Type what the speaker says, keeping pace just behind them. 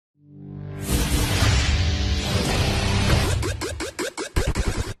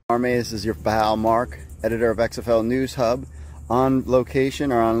Army, this is your pal Mark, editor of XFL News Hub, on location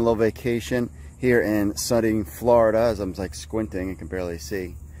or on a little vacation here in sunny Florida, as I'm like squinting and can barely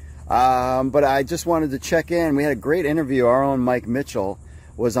see. But I just wanted to check in. We had a great interview. Our own Mike Mitchell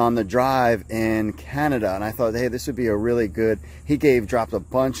was on the drive in Canada, and I thought, hey, this would be a really good, he dropped a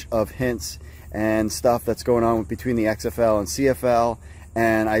bunch of hints and stuff that's going on between the XFL and CFL,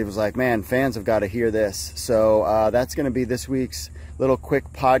 and I was like, man, fans have got to hear this. So that's going to be this week's little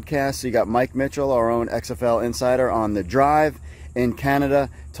quick podcast. So you got Mike Mitchell, our own XFL insider, on the drive in Canada,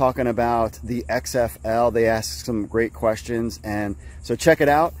 talking about the XFL. They asked some great questions, and so check it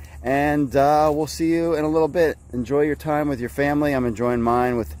out. And we'll see you in a little bit. Enjoy your time with your family. I'm enjoying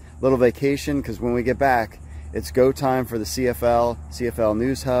mine with a little vacation, because when we get back, it's go time for the CFL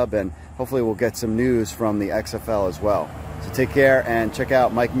News Hub, and hopefully we'll get some news from the XFL as well. So take care and check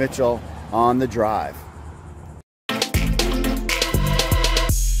out Mike Mitchell on the drive.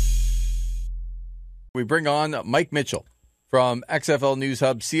 We bring on Mike Mitchell from XFL News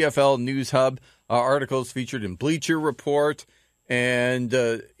Hub, CFL News Hub, articles featured in Bleacher Report, and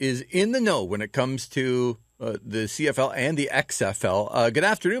is in the know when it comes to the CFL and the XFL. Good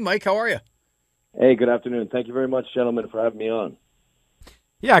afternoon, Mike. How are you? Hey, good afternoon. Thank you very much, gentlemen, for having me on.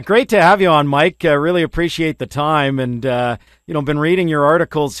 Yeah, great to have you on, Mike. Really appreciate the time, and been reading your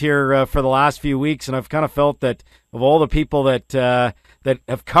articles here for the last few weeks, and I've kind of felt that of all the people that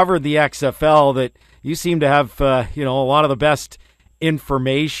have covered the XFL, that you seem to have a lot of the best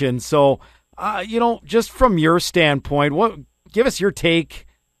information. So, just from your standpoint, give us your take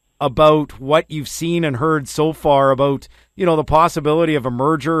about what you've seen and heard so far about the possibility of a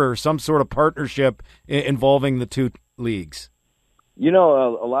merger or some sort of partnership involving the two leagues. A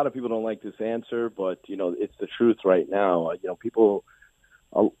lot of people don't like this answer, but it's the truth right now. People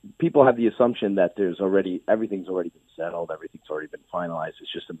have the assumption that everything's already been settled, everything's already been finalized.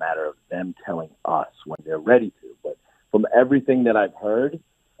 It's just a matter of them telling us when they're ready to. But from everything that I've heard,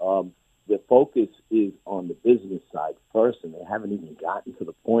 the focus is on the business side first, and they haven't even gotten to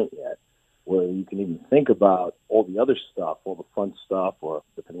the point yet where you can even think about all the other stuff, all the fun stuff, or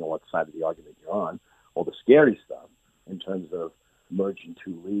depending on what side of the argument you're on, all the scary stuff in terms of merging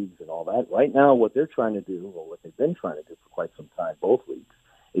two leagues and all that. Right now, what they're trying to do, or what they've been trying to do for quite some time, both leagues,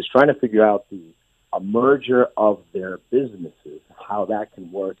 is trying to figure out a merger of their businesses, how that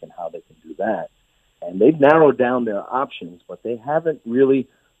can work and how they can do that. And they've narrowed down their options, but they haven't really,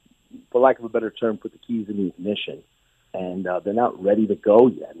 for lack of a better term, put the keys in the ignition. And they're not ready to go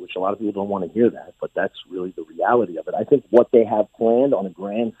yet, which a lot of people don't want to hear that, but that's really the reality of it. I think what they have planned on a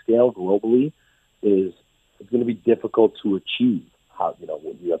grand scale globally is it's going to be difficult to achieve.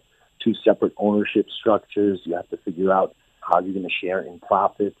 When you have two separate ownership structures, you have to figure out how you're going to share in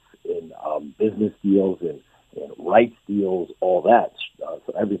profits, in business deals, and rights deals, all that,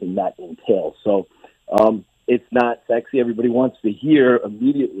 so everything that entails. So it's not sexy. Everybody wants to hear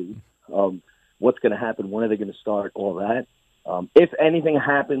immediately what's going to happen, when are they going to start, all that. If anything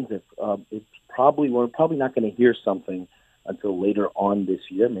happens, we're probably not going to hear something until later on this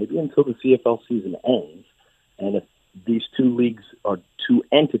year, maybe until the CFL season ends. And if these two leagues or two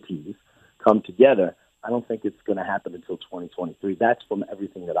entities come together, I don't think it's going to happen until 2023. That's from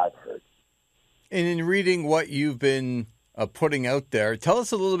everything that I've heard. And in reading what you've been putting out there, tell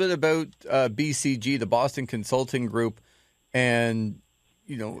us a little bit about BCG, the Boston Consulting Group, and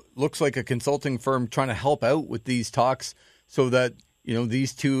looks like a consulting firm trying to help out with these talks so that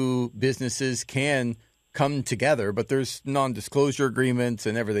these two businesses can come together. But there's non-disclosure agreements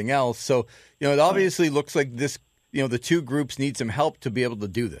and everything else. So it obviously looks like this. The two groups need some help to be able to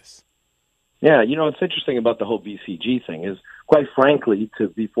do this. Yeah, what's interesting about the whole BCG thing is, quite frankly, to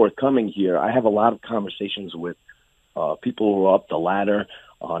be forthcoming here, I have a lot of conversations with people who are up the ladder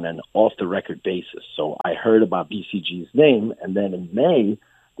on an off-the-record basis. So I heard about BCG's name, and then in May,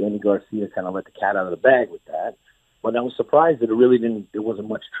 Danny Garcia kind of let the cat out of the bag with that. But I was surprised that there wasn't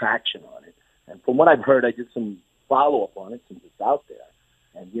much traction on it. And from what I've heard, I did some follow-up on it since it's out there.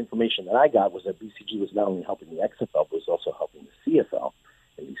 And the information that I got was that BCG was not only helping the XFL, but was also helping the CFL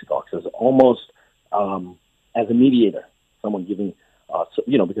in these talks as almost as a mediator, someone giving,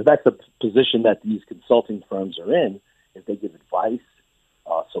 because that's the position that these consulting firms are in, is they give advice,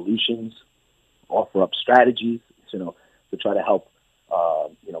 solutions, offer up strategies, to try to help,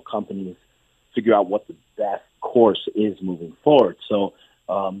 companies figure out what the best course is moving forward. So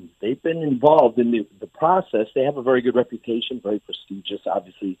they've been involved in the process. They have a very good reputation, very prestigious,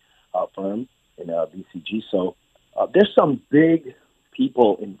 obviously, firm in BCG. So there's some big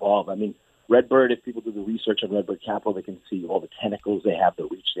people involved. I mean, Redbird, if people do the research on Redbird Capital, they can see all the tentacles they have, the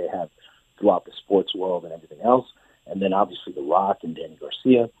reach they have throughout the sports world and everything else. And then obviously The Rock and Danny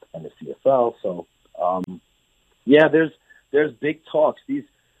Garcia. XFL. So, yeah, there's big talks.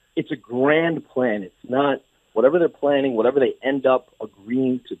 It's a grand plan. It's not whatever they're planning, whatever they end up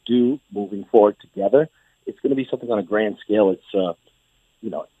agreeing to do moving forward together. It's going to be something on a grand scale. It's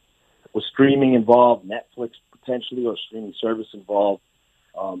with streaming involved, Netflix potentially, or streaming service involved,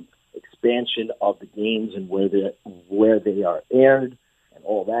 expansion of the games and where they are aired and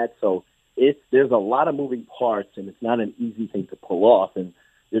all that. So there's a lot of moving parts, and it's not an easy thing to pull off. And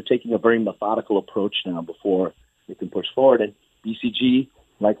they're taking a very methodical approach now before they can push forward. And BCG,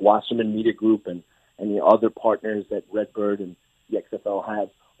 like Wasserman Media Group and the other partners that Redbird and the XFL have,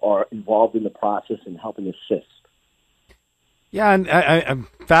 are involved in the process and helping assist. Yeah, and I'm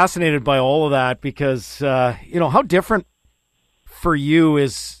fascinated by all of that because, how different for you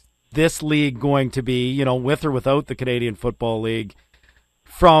is this league going to be, with or without the Canadian Football League,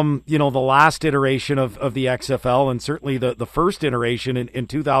 from, the last iteration of the XFL and certainly the first iteration in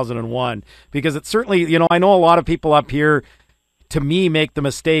 2001? Because it's certainly, I know a lot of people up here, to me, make the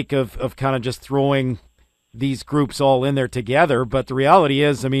mistake of kind of just throwing these groups all in there together. But the reality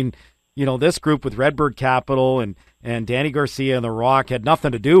is, this group with Redbird Capital and Danny Garcia and The Rock had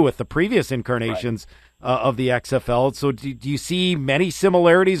nothing to do with the previous incarnations of the XFL. So do you see many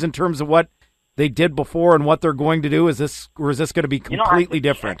similarities in terms of what they did before and what they're going to do? Is this going to be completely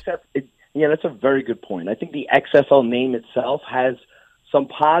different? That's a very good point. I think the XFL name itself has some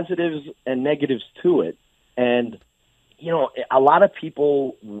positives and negatives to it. And, a lot of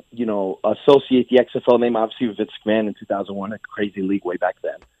people, associate the XFL name, obviously, with Vince McMahon in 2001, a crazy league way back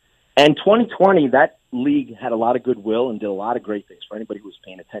then. And 2020, that league had a lot of goodwill and did a lot of great things for anybody who was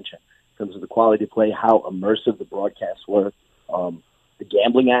paying attention in terms of the quality of play, how immersive the broadcasts were, the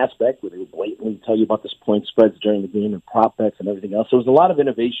gambling aspect, where they would blatantly tell you about this point spreads during the game and prop bets and everything else. So there was a lot of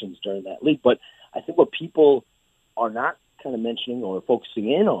innovations during that league. But I think what people are not kind of mentioning or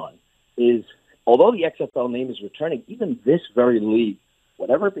focusing in on is, although the XFL name is returning, even this very league,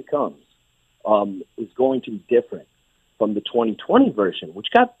 whatever it becomes, is going to be different from the 2020 version, which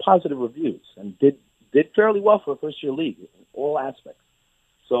got positive reviews and did fairly well for a first-year league in all aspects.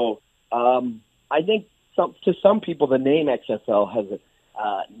 So I think to some people, the name XFL has a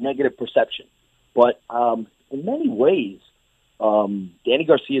negative perception. But in many ways, Danny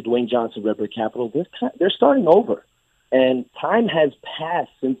Garcia, Dwayne Johnson, Redbird Capital, they're starting over. And time has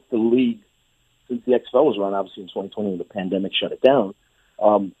passed since the XFL was run, obviously, in 2020 when the pandemic shut it down,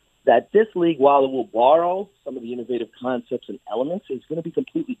 that this league, while it will borrow some of the innovative concepts and elements, is going to be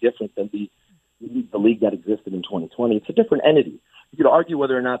completely different than the league that existed in 2020. It's a different entity. You could argue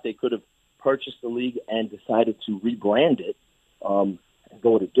whether or not they could have purchased the league and decided to rebrand it and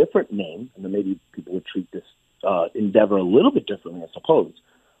go with a different name, and then maybe people would treat this endeavor a little bit differently, I suppose.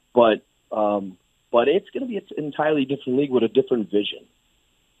 But it's going to be an entirely different league with a different vision.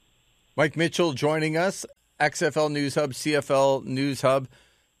 Mike Mitchell joining us, XFL News Hub, CFL News Hub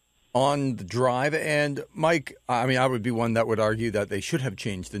on the drive. And Mike, I would be one that would argue that they should have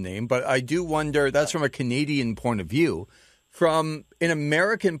changed the name, but I do wonder, that's from a Canadian point of view. From an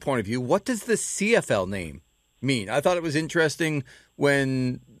American point of view, what does the CFL name mean? I thought it was interesting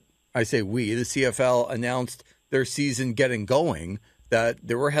when, the CFL announced their season getting going, that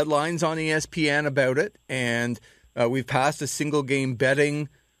there were headlines on ESPN about it, and we've passed a single game betting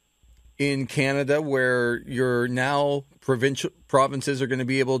in Canada where you're now provinces are going to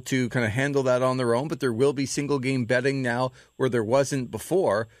be able to kind of handle that on their own, but there will be single game betting now where there wasn't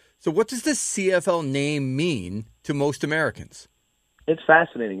before. So what does the CFL name mean to most Americans? It's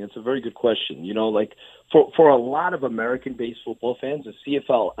fascinating. It's a very good question. For a lot of American-based football fans, the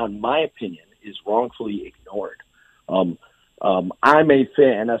CFL, in my opinion, is wrongfully ignored. I'm a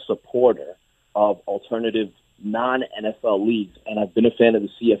fan, a supporter of alternative non-NFL leagues, and I've been a fan of the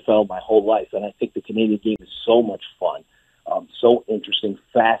CFL my whole life, and I think the Canadian game is so much fun, so interesting,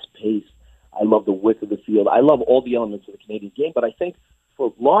 fast-paced. I love the width of the field. I love all the elements of the Canadian game, but I think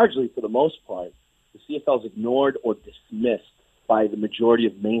for the most part, the CFL is ignored or dismissed by the majority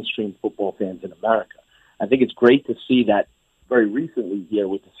of mainstream football fans in America. I think it's great to see that very recently here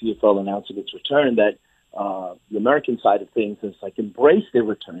with the CFL announcing its return, that the American side of things has embraced their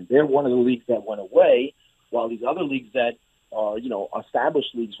return. They're one of the leagues that went away, while these other leagues that are,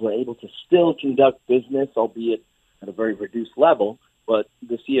 established leagues were able to still conduct business, albeit at a very reduced level. But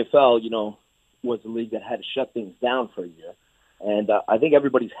the CFL, was a league that had to shut things down for a year. And I think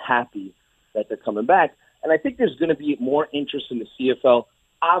everybody's happy that they're coming back. And I think there's going to be more interest in the CFL.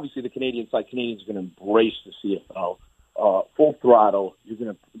 Obviously, the Canadian side, Canadians are going to embrace the CFL full throttle.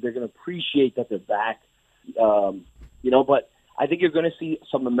 They're going to appreciate that they're back. But I think you're going to see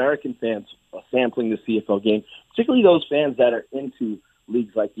some American fans sampling the CFL game, particularly those fans that are into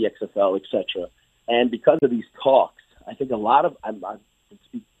leagues like the XFL, etc. And because of these talks, I think a lot of, I can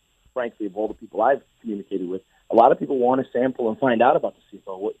speak frankly of all the people I've communicated with, a lot of people want to sample and find out about the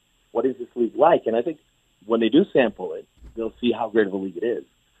CFL. What is this league like? And I think when they do sample it, they'll see how great of a league it is.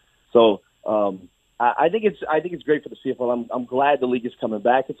 So I think it's great for the CFL. I'm glad the league is coming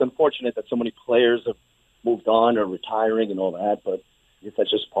back. It's unfortunate that so many players have moved on or retiring and all that, but I guess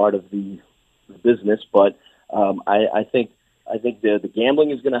that's just part of the business. But I think the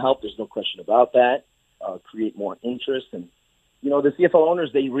gambling is going to help. There's no question about that. Create more interest. And, you know, the CFL owners,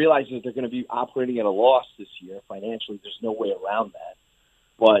 they realize that they're going to be operating at a loss this year. Financially, there's no way around that.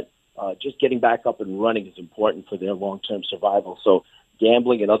 But just getting back up and running is important for their long-term survival. So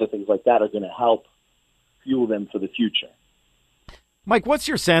gambling and other things like that are going to help fuel them for the future. Mike, what's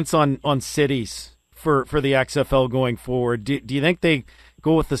your sense on cities for the XFL going forward? Do you think they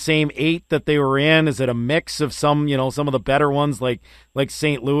go with the same 8 that they were in? Is it a mix of some of the better ones like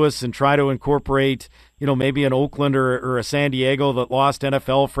St. Louis, and try to incorporate, maybe an Oakland or a San Diego that lost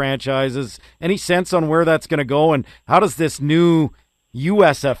NFL franchises? Any sense on where that's going to go, and how does this new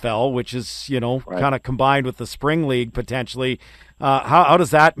USFL, which is, kind of combined with the Spring League potentially, how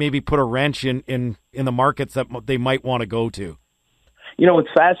does that maybe put a wrench in the markets that they might want to go to? What's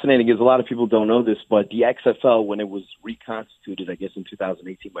fascinating is a lot of people don't know this, but the XFL, when it was reconstituted, I guess in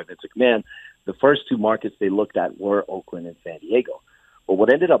 2018 by Vince McMahon, the first 2 markets they looked at were Oakland and San Diego. But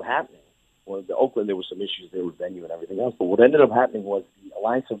what ended up happening, well, the Oakland, there were some issues there with venue and everything else, but what ended up happening was the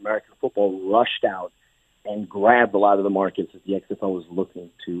Alliance of American Football rushed out and grabbed a lot of the markets that the XFL was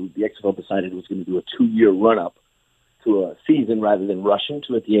looking to. The XFL decided it was going to do a 2-year run-up to a season rather than rush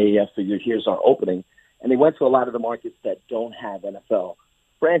into it. The AAF figured, here's our opening. And they went to a lot of the markets that don't have NFL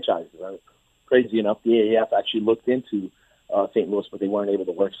franchises. Crazy enough, the AAF actually looked into St. Louis, but they weren't able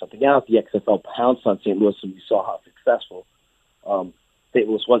to work something out. The XFL pounced on St. Louis, and we saw how successful St.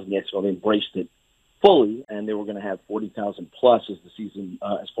 Louis was in the XFL. They embraced it fully, and they were going to have 40,000 plus as the season,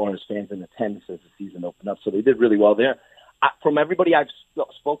 as far as fans in attendance as the season opened up. So they did really well there. From everybody I've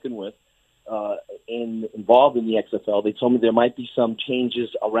spoken with involved in the XFL, they told me there might be some changes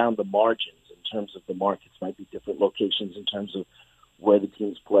around the margins in terms of the markets. Might be different locations in terms of where the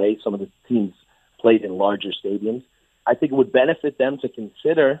teams play. Some of the teams played in larger stadiums. I think it would benefit them to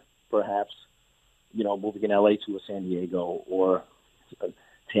consider perhaps, moving in LA to a San Diego or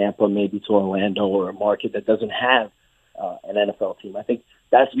Tampa, maybe to Orlando, or a market that doesn't have an NFL team. I think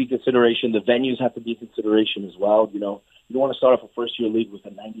that has to be consideration. The venues have to be consideration as well. You don't want to start off a first-year league with a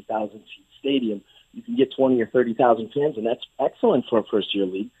 90,000-seat stadium. You can get 20 or 30,000 fans, and that's excellent for a first-year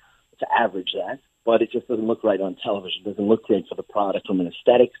league to average that. But it just doesn't look right on television. It doesn't look great for the product from an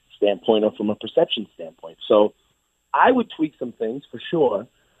aesthetic standpoint or from a perception standpoint. So I would tweak some things for sure.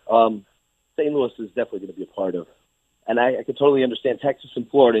 St. Louis is definitely going to be a part of. And I can totally understand Texas and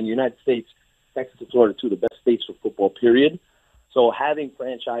Florida. In the United States, Texas and Florida are 2 of the best states for football, period. So having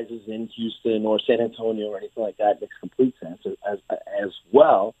franchises in Houston or San Antonio or anything like that makes complete sense, as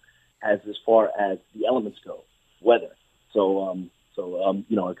well as far as the elements go, weather. So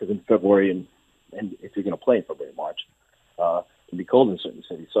because in February and if you're going to play in February, March, it can be cold in certain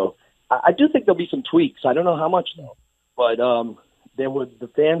cities. So I do think there'll be some tweaks. I don't know how much though, but the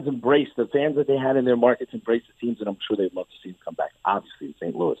fans that they had in their markets embraced the teams, and I'm sure they'd love to see them come back. Obviously, in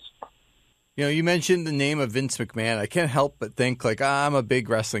St. Louis. You mentioned the name of Vince McMahon. I can't help but think I'm a big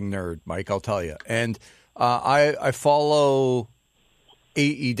wrestling nerd, Mike. I'll tell you, and I follow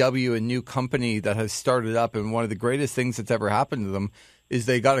AEW, a new company that has started up, and one of the greatest things that's ever happened to them is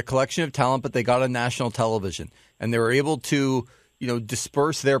they got a collection of talent, but they got a national television, and they were able to,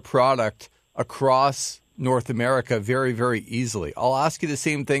 disperse their product across North America very, very easily. I'll ask you the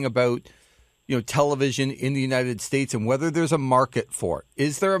same thing about, television in the United States and whether there's a market for it.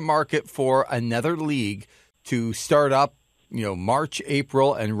 Is there a market for another league to start up, March,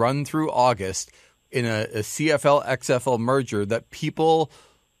 April, and run through August in a CFL XFL merger that people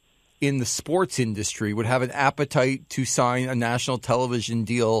in the sports industry would have an appetite to sign a national television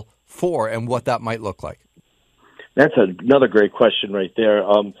deal for, and what that might look like? That's another great question right there.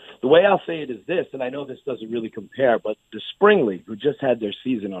 The way I'll say it is this, and I know this doesn't really compare, but the Spring League, who just had their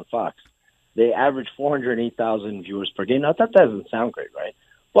season on Fox, they averaged 408,000 viewers per game. Now, that doesn't sound great, right?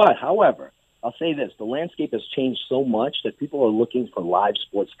 But, however, I'll say this. The landscape has changed so much that people are looking for live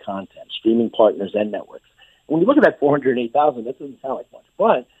sports content, streaming partners, and networks. When you look at that 408,000, that doesn't sound like much.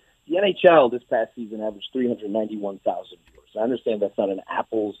 But the NHL this past season averaged 391,000 viewers. I understand that's not an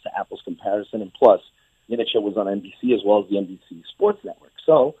apples-to-apples comparison, and plus, the NHL was on NBC as well as the NBC Sports Network.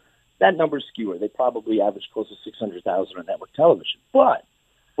 So that number's skewer. They probably averaged close to 600,000 on network television. But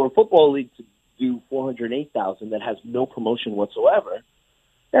for a football league to do 408,000 that has no promotion whatsoever,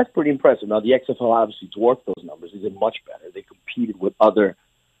 That's pretty impressive. Now, the XFL obviously dwarfed those numbers. They did much better. They competed with other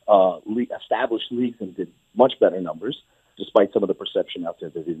established leagues and did much better numbers, despite some of the perception out there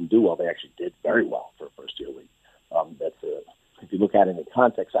that they didn't do well. They actually did very well for a first-year league. If you look at it in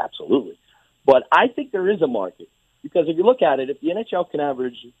context, absolutely. But I think there is a market, because if you look at it, if the NHL can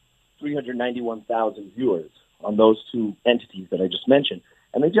average 391,000 viewers on those two entities that I just mentioned,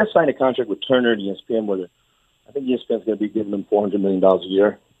 and they just signed a contract with Turner and ESPN, where I think ESPN's going to be giving them $400 million a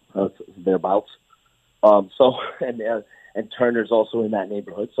year, thereabouts. And Turner's also in that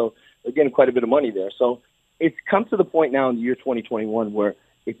neighborhood, so they're getting quite a bit of money there. So it's come to the point now in the year 2021 where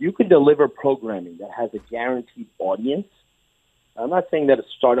if you can deliver programming that has a guaranteed audience, I'm not saying that a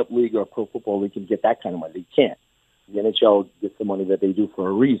startup league or a pro football league can get that kind of money. They can't. The NHL gets the money that they do for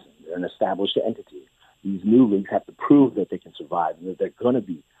a reason. They're an established entity. These new leagues have to prove that they can survive and that they're going to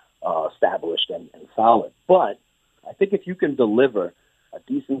be established and solid. But I think if you can deliver a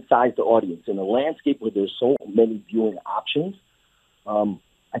decent-sized audience in a landscape where there's so many viewing options,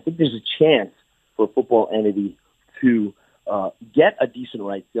 I think there's a chance for a football entity to get a decent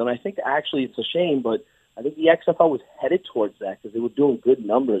rights deal. And I think actually it's a shame, but I think the XFL was headed towards that because they were doing good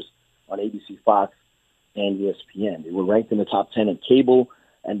numbers on ABC, Fox, and ESPN. They were ranked in the top 10 in cable,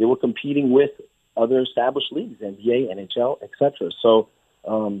 and they were competing with other established leagues, NBA, NHL, etc. So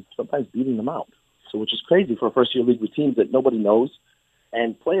sometimes beating them out. So which is crazy for a first-year league with teams that nobody knows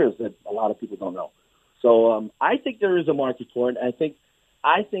and players that a lot of people don't know. So I think there is a market for it. I think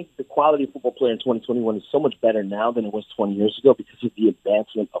the quality of football player in 2021 is so much better now than it was 20 years ago because of the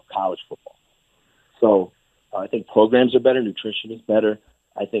advancement of college football. So I think programs are better, nutrition is better.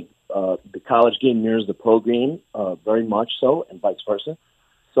 I think the college game mirrors the pro game very much so, and vice versa.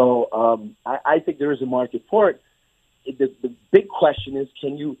 So I think there is a market for it. The big question is,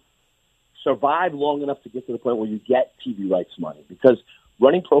 can you survive long enough to get to the point where you get TV rights money? Because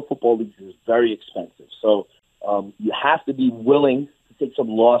running pro football leagues is very expensive. So you have to be willing to take some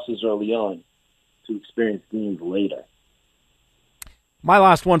losses early on to experience gains later. My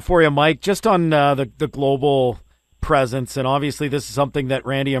last one for you, Mike, just on the global presence, and obviously this is something that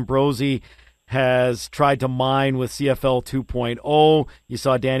Randy Ambrosi has tried to mine with CFL 2.0. You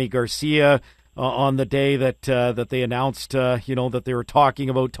saw Danny Garcia on the day that they announced, that they were talking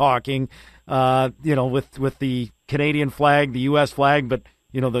about with the Canadian flag, the U.S. flag, but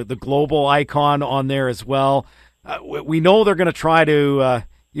the global icon on there as well. We know they're going to try to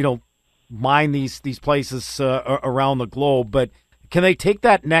mine these places around the globe, but can they take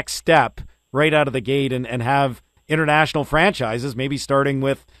that next step right out of the gate and have international franchises, maybe starting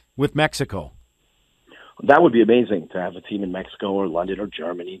with Mexico? That would be amazing to have a team in Mexico or London or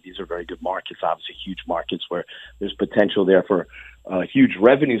Germany. These are very good markets, obviously huge markets where there's potential there for huge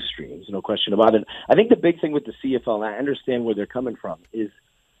revenue streams, no question about it. I think the big thing with the CFL, and I understand where they're coming from, is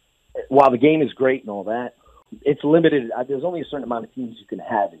while the game is great and all that, it's limited. There's only a certain amount of teams you can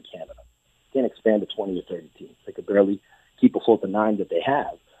have in Canada. You can't expand to 20 or 30 teams. They could barely keep afloat the 9 that they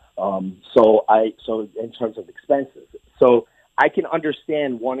have. So in terms of expenses. So I can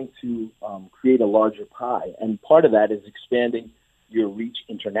understand wanting to create a larger pie, and part of that is expanding your reach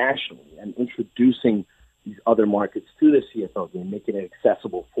internationally and introducing these other markets to the CFL game, making it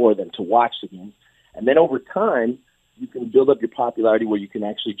accessible for them to watch the games. And then over time, you can build up your popularity where you can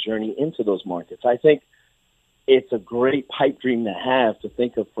actually journey into those markets. I think it's a great pipe dream to have, to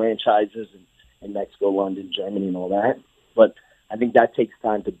think of franchises in Mexico, London, Germany, and all that. But I think that takes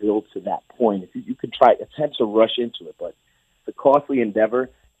time to build to that point. If you could attempt to rush into it, but it's a costly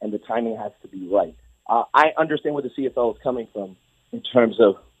endeavor, and the timing has to be right. I understand where the CFL is coming from in terms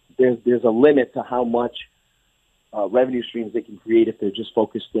of there's a limit to how much revenue streams they can create if they're just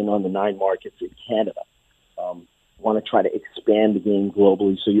focused in on the 9 markets in Canada. Want to try to expand the game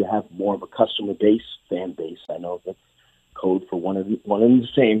globally so you have more of a customer base, fan base. I know that's code for one and the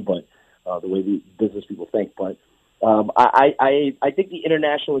same, but the way the business people think. But I think the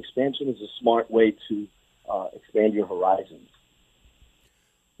international expansion is a smart way to expand your horizons.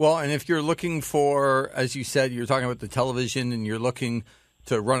 Well, and if you're looking for, as you said, you're talking about the television and you're looking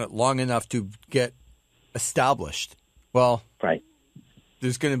to run it long enough to get established. Well, right.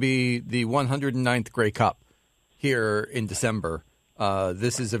 There's going to be the 109th Grey Cup here in December.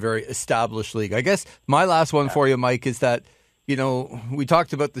 This is a very established league. I guess my last one for you, Mike, is that, we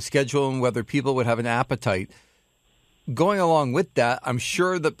talked about the schedule and whether people would have an appetite. Going along with that, I'm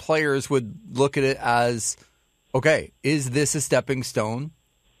sure that players would look at it as, okay, is this a stepping stone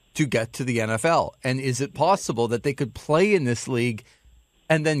to get to the NFL? And is it possible that they could play in this league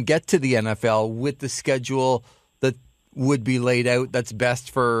and then get to the NFL with the schedule that would be laid out that's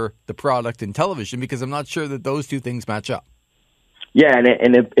best for the product in television? Because I'm not sure that those two things match up. Yeah,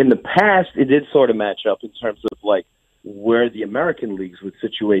 and in the past, it did sort of match up in terms of like where the American leagues would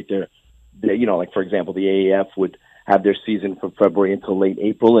situate their like for example, the AAF would have their season from February until late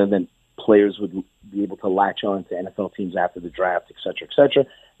April, and then players would be able to latch on to NFL teams after the draft, et cetera, et cetera.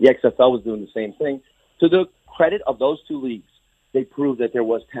 The XFL was doing the same thing. To the credit of those two leagues, they proved that there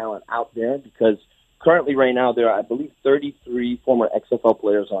was talent out there because currently right now there are, I believe, 33 former XFL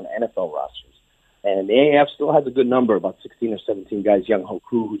players on NFL rosters. And the AAF still has a good number, about 16 or 17 guys, Young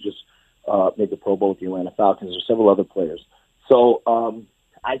Hoku, who just made the Pro Bowl with the Atlanta Falcons. There's several other players. So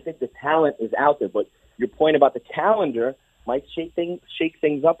I think the talent is out there. But your point about the calendar might shake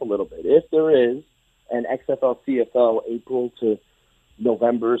things up a little bit. If there is an XFL CFL April to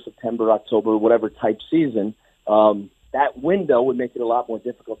November, September, October, whatever type season, that window would make it a lot more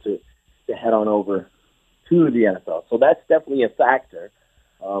difficult to head on over to the NFL. So that's definitely a factor.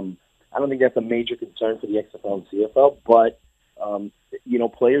 I don't think that's a major concern for the XFL and CFL, but,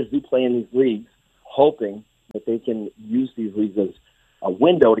 players do play in these leagues hoping that they can use these leagues as a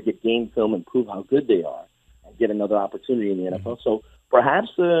window to get game film and prove how good they are and get another opportunity in the NFL. So perhaps,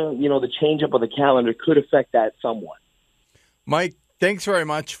 the change-up of the calendar could affect that somewhat. Mike, thanks very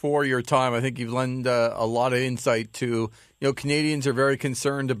much for your time. I think you've lent a lot of insight to, Canadians are very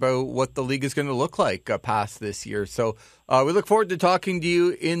concerned about what the league is going to look like past this year. So we look forward to talking to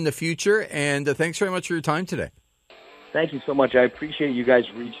you in the future, and thanks very much for your time today. Thank you so much. I appreciate you guys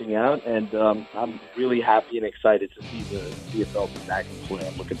reaching out, and I'm really happy and excited to see the CFL be back in play.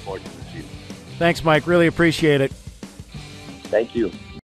 I'm looking forward to the season. Thanks, Mike. Really appreciate it. Thank you.